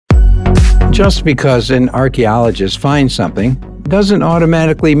Just because an archaeologist finds something doesn't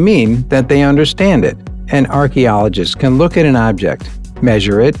automatically mean that they understand it. An archaeologist can look at an object,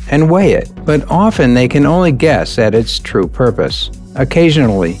 measure it, and weigh it, but often they can only guess at its true purpose.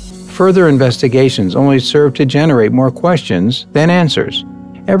 Occasionally, further investigations only serve to generate more questions than answers.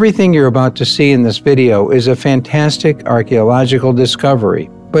 Everything you're about to see in this video is a fantastic archaeological discovery,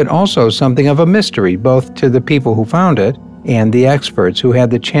 but also something of a mystery both to the people who found it and the experts who had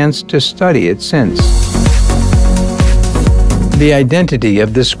the chance to study it since. The identity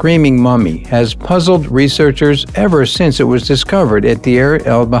of the screaming mummy has puzzled researchers ever since it was discovered at Deir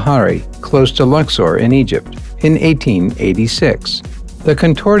el-Bahari, close to Luxor in Egypt, in 1886. The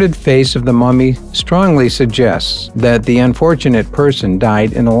contorted face of the mummy strongly suggests that the unfortunate person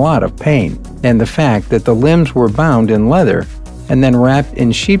died in a lot of pain, and the fact that the limbs were bound in leather and then wrapped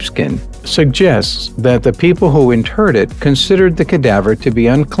in sheepskin suggests that the people who interred it considered the cadaver to be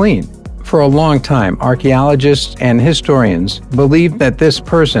unclean. For a long time, archaeologists and historians believed that this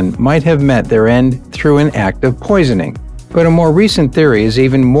person might have met their end through an act of poisoning. But a more recent theory is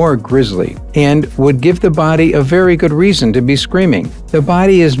even more grisly and would give the body a very good reason to be screaming. The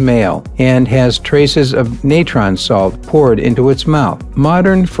body is male and has traces of natron salt poured into its mouth.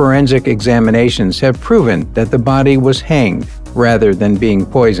 Modern forensic examinations have proven that the body was hanged rather than being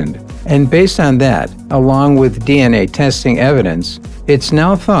poisoned. And based on that, along with DNA testing evidence, it's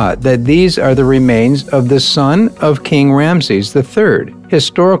now thought that these are the remains of the son of King Ramses III.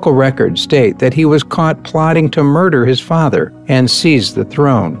 Historical records state that he was caught plotting to murder his father and seize the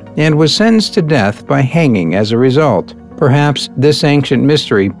throne, and was sentenced to death by hanging as a result. Perhaps this ancient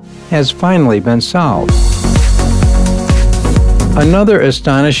mystery has finally been solved. Another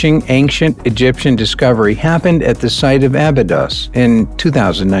astonishing ancient Egyptian discovery happened at the site of Abydos in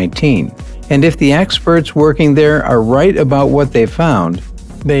 2019. And if the experts working there are right about what they found,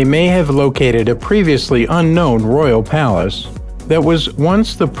 they may have located a previously unknown royal palace that was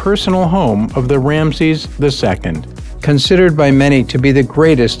once the personal home of the Ramses II, considered by many to be the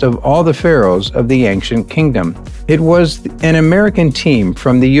greatest of all the pharaohs of the ancient kingdom. It was an American team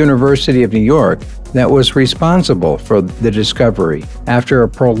from the University of New York that was responsible for the discovery. After a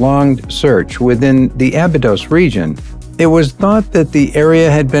prolonged search within the Abydos region, it was thought that the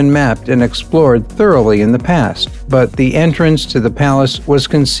area had been mapped and explored thoroughly in the past, but the entrance to the palace was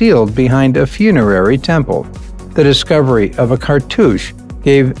concealed behind a funerary temple. The discovery of a cartouche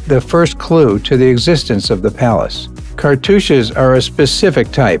gave the first clue to the existence of the palace. Cartouches are a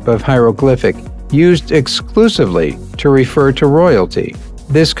specific type of hieroglyphic used exclusively to refer to royalty.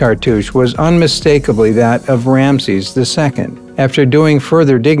 This cartouche was unmistakably that of Ramses II. After doing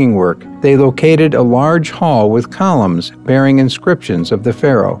further digging work, they located a large hall with columns bearing inscriptions of the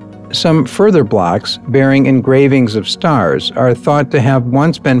pharaoh. Some further blocks bearing engravings of stars are thought to have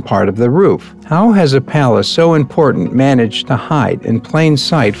once been part of the roof. How has a palace so important managed to hide in plain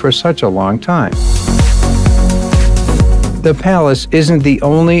sight for such a long time? The palace isn't the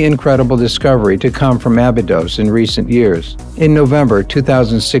only incredible discovery to come from Abydos in recent years. In November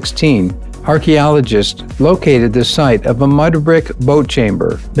 2016, archaeologists located the site of a mud brick boat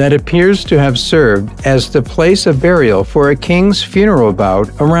chamber that appears to have served as the place of burial for a king's funeral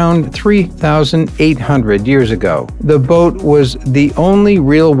bout around 3,800 years ago. The boat was the only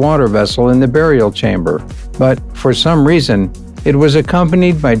real water vessel in the burial chamber, but for some reason, it was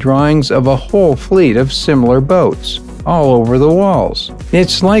accompanied by drawings of a whole fleet of similar boats all over the walls.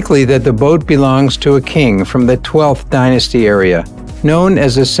 It's likely that the boat belongs to a king from the 12th dynasty area, known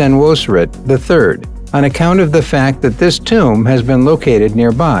as the Senwosret III, on account of the fact that this tomb has been located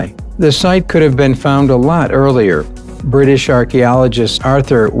nearby. The site could have been found a lot earlier. British archaeologist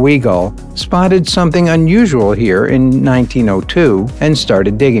Arthur Weigall spotted something unusual here in 1902 and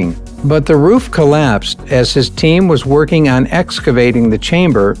started digging. But the roof collapsed as his team was working on excavating the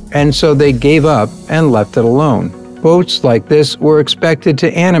chamber, and so they gave up and left it alone. Boats like this were expected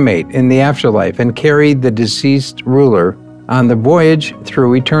to animate in the afterlife and carry the deceased ruler on the voyage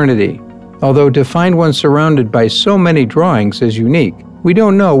through eternity. Although to find one surrounded by so many drawings is unique, we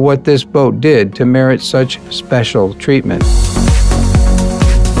don't know what this boat did to merit such special treatment.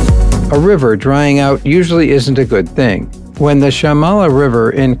 A river drying out usually isn't a good thing. When the Shamala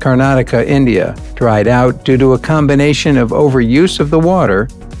River in Karnataka, India, dried out due to a combination of overuse of the water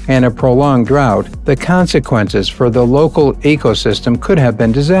and a prolonged drought, the consequences for the local ecosystem could have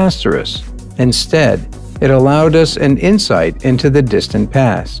been disastrous. Instead, it allowed us an insight into the distant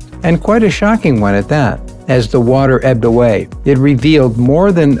past, and quite a shocking one at that. As the water ebbed away, it revealed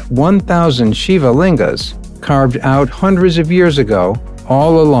more than 1,000 Shiva lingas carved out hundreds of years ago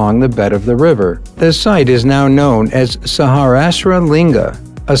all along the bed of the river. The site is now known as Saharasra Linga,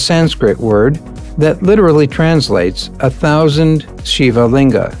 a Sanskrit word that literally translates 1,000 Shiva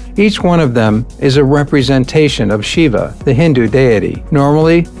Linga. Each one of them is a representation of Shiva, the Hindu deity.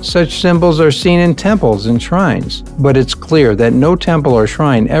 Normally, such symbols are seen in temples and shrines, but it's clear that no temple or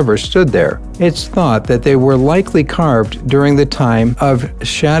shrine ever stood there. It's thought that they were likely carved during the time of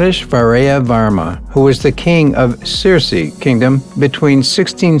Shadishvaraya Varma, who was the king of Sirsi Kingdom between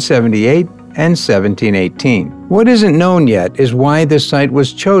 1678 and 1718. What isn't known yet is why the site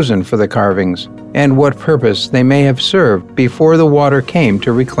was chosen for the carvings and what purpose they may have served before the water came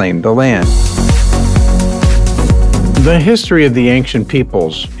to reclaim the land. The history of the ancient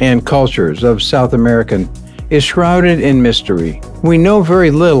peoples and cultures of South America is shrouded in mystery. We know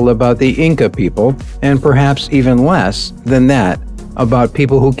very little about the Inca people, and perhaps even less than that about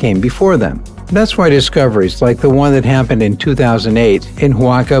people who came before them. That's why discoveries like the one that happened in 2008 in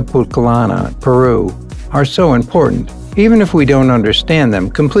Huancavelica, Peru, are so important. Even if we don't understand them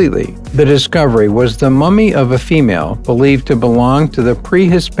completely, the discovery was the mummy of a female believed to belong to the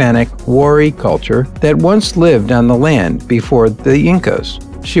pre-Hispanic Wari culture that once lived on the land before the Incas.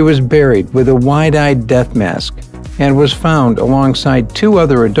 She was buried with a wide-eyed death mask and was found alongside 2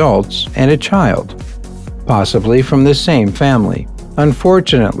 other adults and a child, possibly from the same family.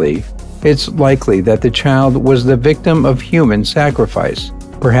 Unfortunately, it's likely that the child was the victim of human sacrifice,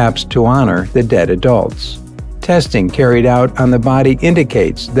 perhaps to honor the dead adults. Testing carried out on the body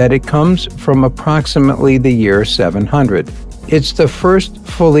indicates that it comes from approximately the year 700. It's the first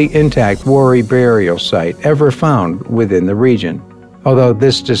fully intact Wari burial site ever found within the region. Although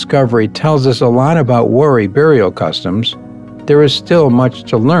this discovery tells us a lot about Wari burial customs, there is still much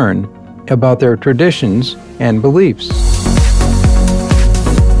to learn about their traditions and beliefs.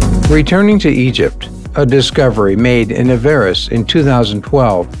 Returning to Egypt, a discovery made in Avaris in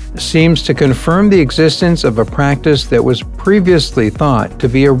 2012 seems to confirm the existence of a practice that was previously thought to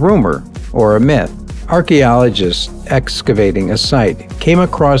be a rumor or a myth. Archaeologists excavating a site came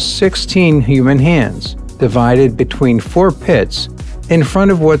across 16 human hands, divided between 4 pits in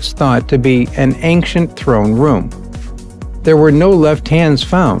front of what's thought to be an ancient throne room. There were no left hands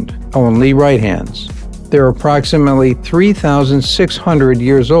found, only right hands. They're approximately 3,600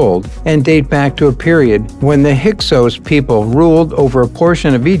 years old and date back to a period when the Hyksos people ruled over a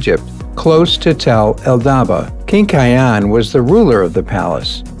portion of Egypt close to Tel el-Daba. King Khayan was the ruler of the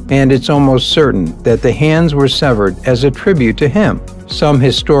palace, and it's almost certain that the hands were severed as a tribute to him. Some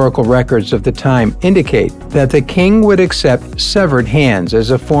historical records of the time indicate that the king would accept severed hands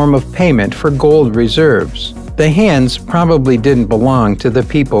as a form of payment for gold reserves. The hands probably didn't belong to the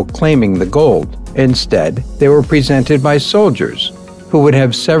people claiming the gold. Instead, they were presented by soldiers who would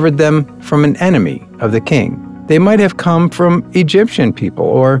have severed them from an enemy of the king. They might have come from Egyptian people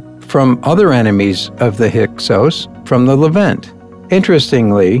or from other enemies of the Hyksos from the Levant.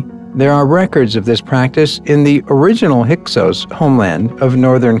 Interestingly, there are records of this practice in the original Hyksos homeland of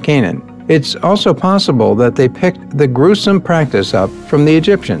northern Canaan. It's also possible that they picked the gruesome practice up from the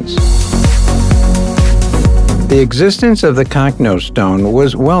Egyptians. The existence of the Cognos stone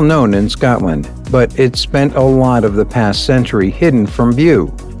was well known in Scotland, but it spent a lot of the past century hidden from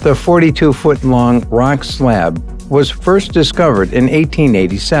view. The 42-foot-long rock slab was first discovered in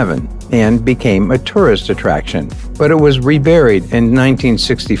 1887 and became a tourist attraction, but it was reburied in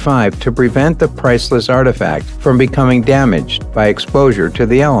 1965 to prevent the priceless artifact from becoming damaged by exposure to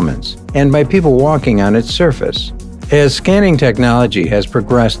the elements and by people walking on its surface. As scanning technology has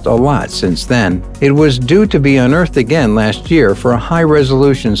progressed a lot since then, it was due to be unearthed again last year for a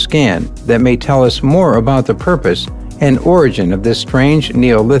high-resolution scan that may tell us more about the purpose and origin of this strange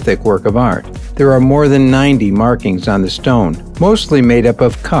Neolithic work of art. There are more than 90 markings on the stone, mostly made up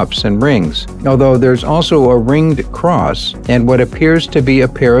of cups and rings, although there's also a ringed cross and what appears to be a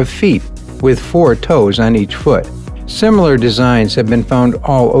pair of feet with 4 toes on each foot. Similar designs have been found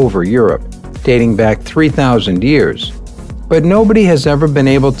all over Europe, dating back 3,000 years, but nobody has ever been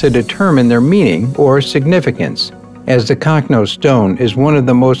able to determine their meaning or significance. As the Cognos stone is one of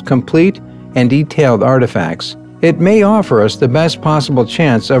the most complete and detailed artifacts, it may offer us the best possible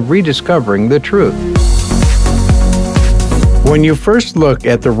chance of rediscovering the truth. When you first look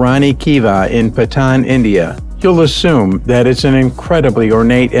at the Rani Kiva in Patan, India, you'll assume that it's an incredibly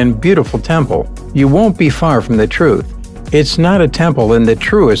ornate and beautiful temple. You won't be far from the truth. It's not a temple in the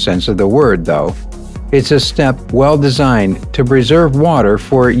truest sense of the word, though. It's a step well designed to preserve water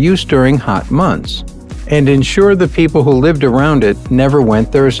for use during hot months and ensure the people who lived around it never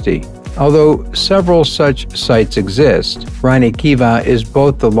went thirsty. Although several such sites exist, Rani Kiva is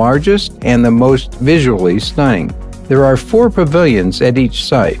both the largest and the most visually stunning. There are 4 pavilions at each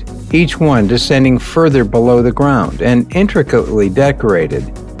site, each one descending further below the ground and intricately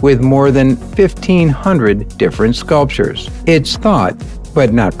decorated with more than 1,500 different sculptures. It's thought,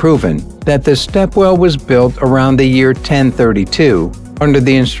 but not proven, that the stepwell was built around the year 1032 under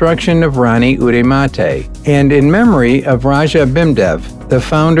the instruction of Rani Udayamate and in memory of Raja Bhimdev, the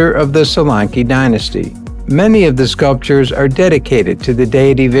founder of the Solanki dynasty. Many of the sculptures are dedicated to the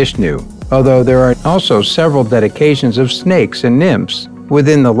deity Vishnu, although there are also several dedications of snakes and nymphs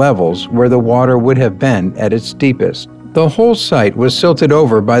within the levels where the water would have been at its deepest. The whole site was silted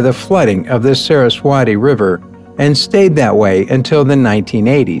over by the flooding of the Saraswati River and stayed that way until the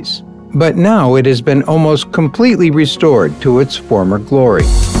 1980s. But now it has been almost completely restored to its former glory.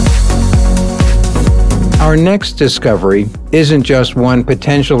 Our next discovery isn't just one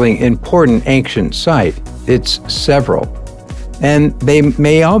potentially important ancient site, it's several. And they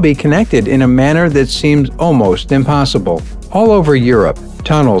may all be connected in a manner that seems almost impossible. All over Europe,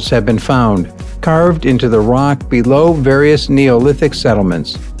 tunnels have been found, carved into the rock below various Neolithic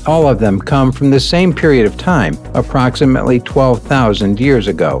settlements. All of them come from the same period of time, approximately 12,000 years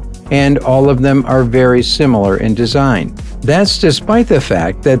ago, and all of them are very similar in design. That's despite the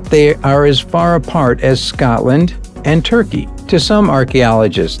fact that they are as far apart as Scotland and Turkey. To some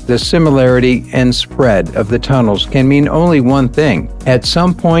archaeologists, the similarity and spread of the tunnels can mean only one thing. At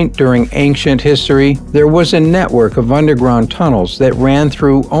some point during ancient history, there was a network of underground tunnels that ran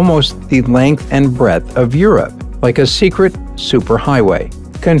through almost the length and breadth of Europe, like a secret superhighway.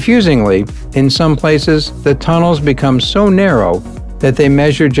 Confusingly, in some places, the tunnels become so narrow that they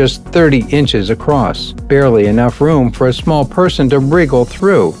measure just 30 inches across, barely enough room for a small person to wriggle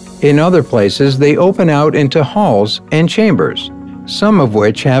through. In other places, they open out into halls and chambers, some of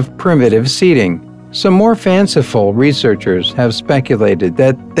which have primitive seating. Some more fanciful researchers have speculated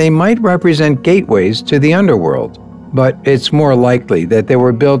that they might represent gateways to the underworld, but it's more likely that they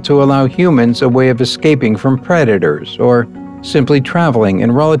were built to allow humans a way of escaping from predators or simply traveling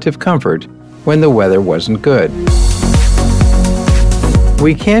in relative comfort when the weather wasn't good.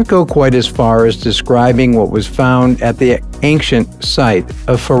 We can't go quite as far as describing what was found at the ancient site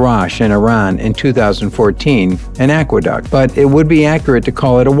of Farash in Iran in 2014, an aqueduct, but it would be accurate to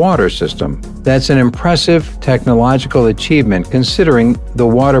call it a water system. That's an impressive technological achievement considering the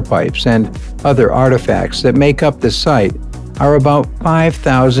water pipes and other artifacts that make up the site are about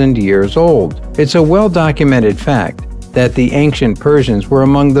 5,000 years old. It's a well-documented fact that the ancient Persians were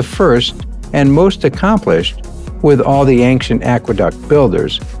among the first and most accomplished with all the ancient aqueduct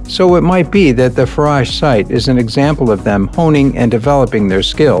builders, so it might be that the Farash site is an example of them honing and developing their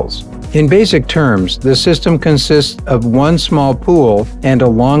skills. In basic terms, the system consists of one small pool and a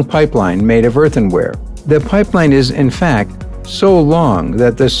long pipeline made of earthenware. The pipeline is, in fact, so long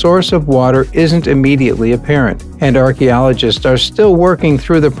that the source of water isn't immediately apparent, and archaeologists are still working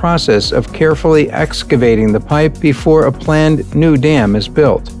through the process of carefully excavating the pipe before a planned new dam is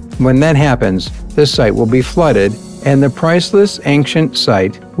built. When that happens, the site will be flooded, and the priceless ancient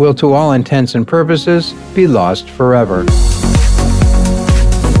site will, to all intents and purposes, be lost forever.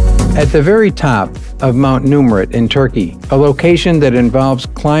 At the very top of Mount Numrit in Turkey, a location that involves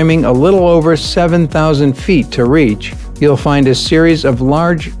climbing a little over 7,000 feet to reach, you'll find a series of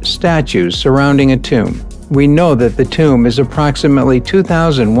large statues surrounding a tomb. We know that the tomb is approximately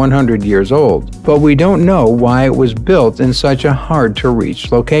 2,100 years old, but we don't know why it was built in such a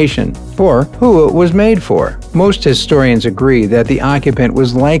hard-to-reach location, or who it was made for. Most historians agree that the occupant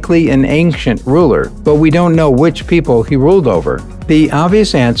was likely an ancient ruler, but we don't know which people he ruled over. The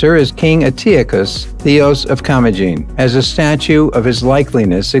obvious answer is King Antiochus Theos of Commagene, as a statue of his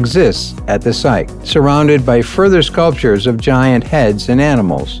likeliness exists at the site, surrounded by further sculptures of giant heads and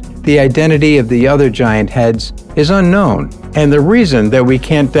animals. The identity of the other giant heads is unknown, and the reason that we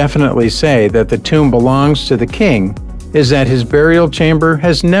can't definitely say that the tomb belongs to the king is that his burial chamber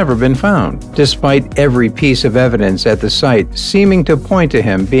has never been found, despite every piece of evidence at the site seeming to point to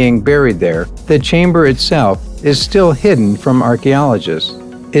him being buried there. The chamber itself is still hidden from archaeologists.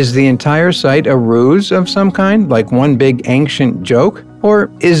 Is the entire site a ruse of some kind, like one big ancient joke? Or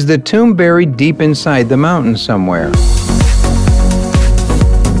is the tomb buried deep inside the mountain somewhere?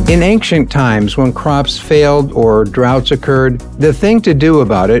 In ancient times, when crops failed or droughts occurred, the thing to do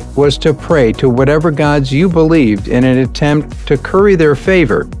about it was to pray to whatever gods you believed in an attempt to curry their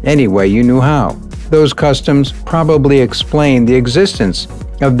favor any way you knew how. Those customs probably explain the existence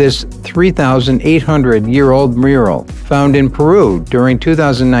of this 3,800-year-old mural found in Peru during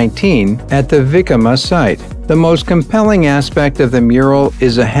 2019 at the Vicama site. The most compelling aspect of the mural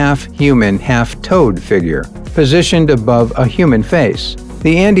is a half-human, half-toad figure, positioned above a human face.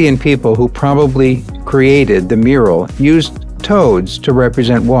 The Andean people who probably created the mural used toads to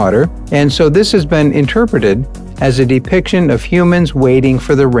represent water, and so this has been interpreted as a depiction of humans waiting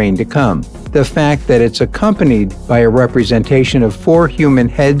for the rain to come. The fact that it's accompanied by a representation of 4 human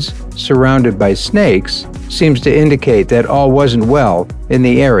heads surrounded by snakes seems to indicate that all wasn't well in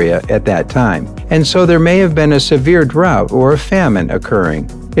the area at that time, and so there may have been a severe drought or a famine occurring.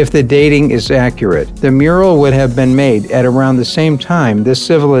 If the dating is accurate, the mural would have been made at around the same time this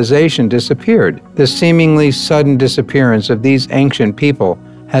civilization disappeared. The seemingly sudden disappearance of these ancient people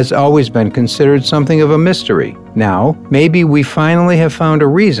has always been considered something of a mystery. Now, maybe we finally have found a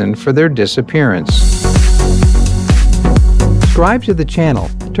reason for their disappearance. Subscribe to the channel,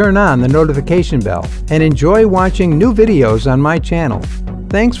 turn on the notification bell, and enjoy watching new videos on my channel.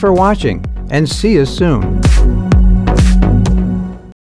 Thanks for watching, and see you soon.